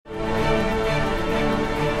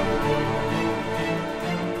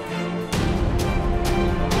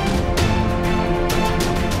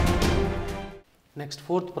Next,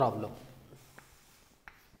 fourth problem.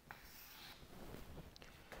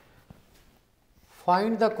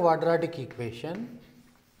 Find the quadratic equation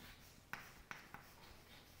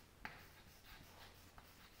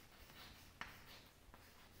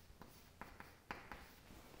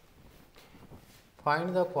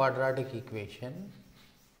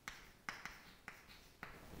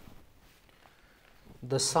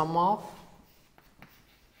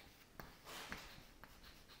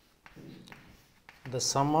the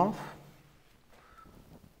sum of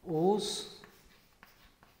whose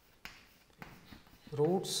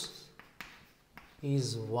roots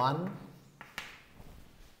is 1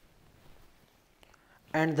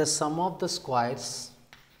 and the sum of the squares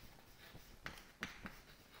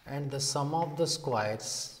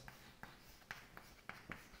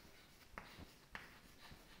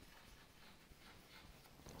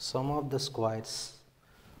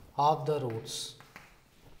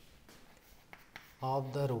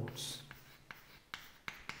of the roots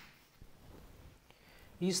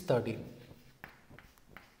is 13.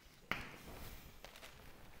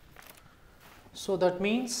 So, that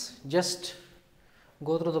means just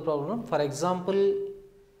go through the problem. For example,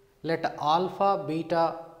 let alpha,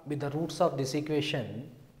 beta be the roots of this equation.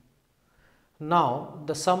 Now,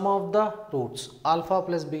 the sum of the roots alpha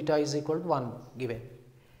plus beta is equal to 1 given.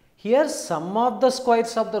 Here sum of the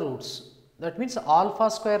squares of the roots, that means alpha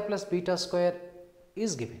square plus beta square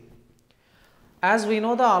is given. As we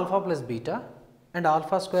know the alpha plus beta and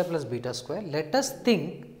alpha square plus beta square, let us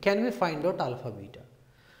think, can we find out alpha beta?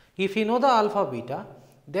 If we know the alpha beta,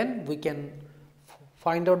 then we can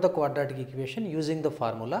find out the quadratic equation using the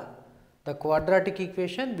formula. The quadratic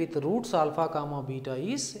equation with roots alpha comma beta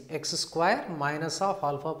is x square minus of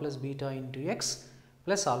alpha plus beta into x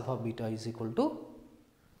plus alpha beta is equal to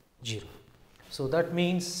 0. So, that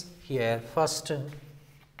means here first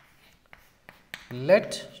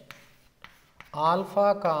let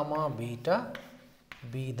alpha comma beta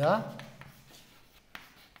be the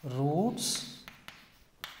roots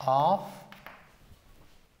of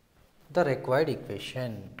the required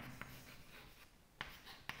equation.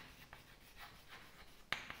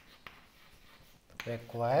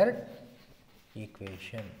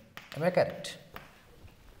 Am I correct?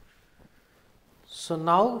 So,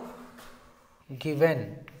 now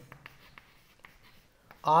given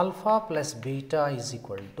alpha plus beta is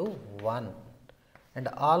equal to 1 and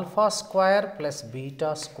alpha square plus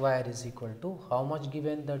beta square is equal to how much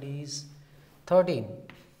given, that is 13.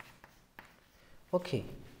 Okay.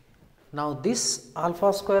 Now, this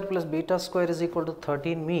alpha square plus beta square is equal to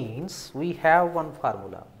 13 means we have one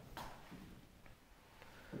formula.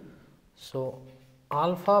 So,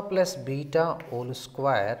 alpha plus beta whole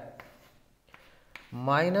square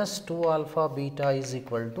minus 2 alpha beta is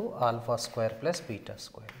equal to alpha square plus beta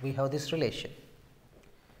square. We have this relation.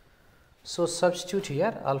 So, substitute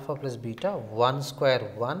here alpha plus beta 1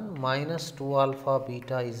 square 1 minus 2 alpha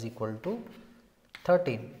beta is equal to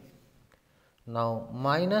 13. Now,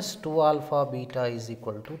 minus 2 alpha beta is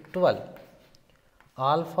equal to 12.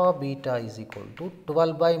 Alpha beta is equal to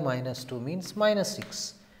 12 by minus 2 means minus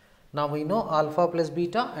 6. Now, we know alpha plus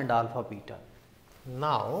beta and alpha beta.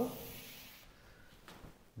 Now,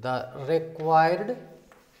 the required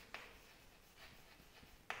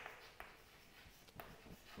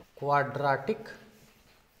quadratic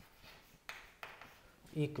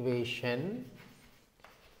equation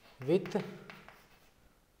with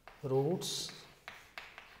roots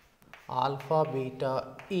alpha beta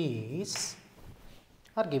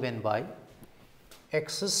are given by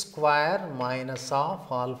x square minus of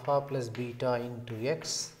alpha plus beta into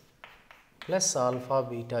x plus alpha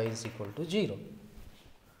beta is equal to 0.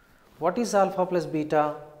 What is alpha plus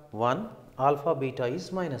beta? 1, alpha beta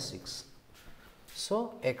is minus 6.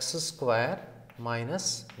 So, x square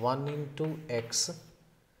minus 1 into x,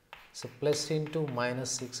 so plus into minus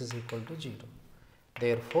 6 is equal to 0.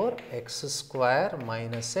 Therefore, x square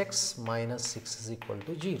minus x minus 6 is equal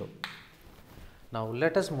to 0. Now,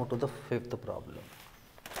 let us move to the fifth problem.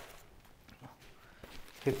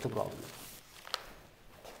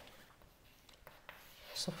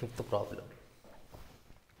 So, fifth problem.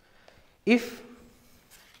 If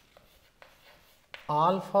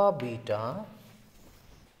alpha beta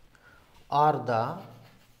are the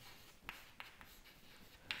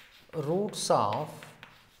roots of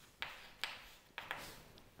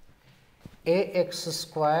ax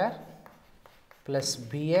square plus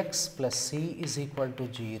bx plus c is equal to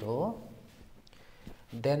 0,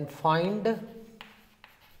 then find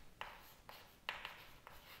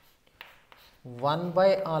 1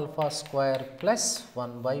 by alpha square plus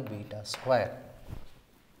 1 by beta square.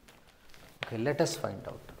 Okay, let us find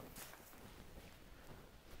out.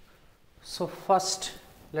 So, first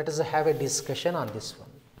let us have a discussion on this one.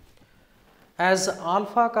 As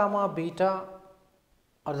alpha comma beta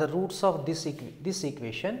are the roots of this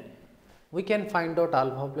equation, we can find out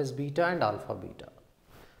alpha plus beta and alpha beta.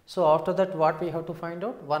 So, after that what we have to find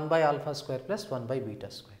out? 1 by alpha square plus 1 by beta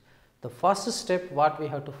square. The first step what we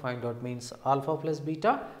have to find out means alpha plus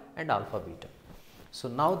beta and alpha beta. So,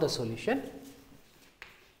 now the solution,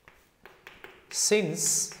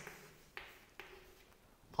 since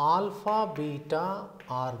alpha beta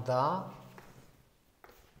are the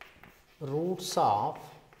roots of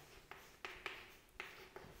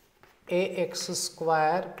ax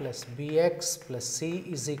square plus bx plus c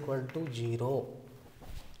is equal to 0.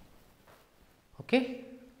 Okay.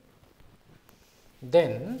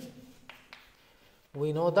 Then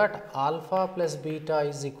we know that alpha plus beta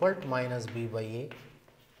is equal to minus b by a,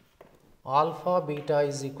 alpha beta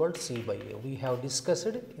is equal to c by a. We have discussed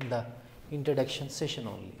it in the introduction session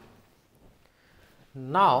only.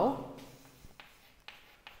 Now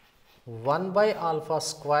 1 by alpha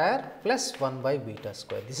square plus 1 by beta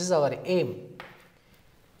square, this is our aim.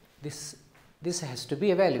 This has to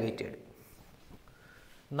be evaluated.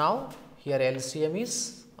 Now here LCM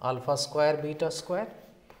is alpha square beta square,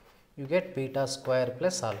 you get beta square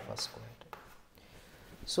plus alpha square.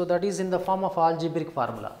 So that is in the form of algebraic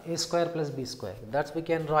formula, a square plus b square. That we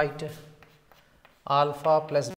can write alpha plus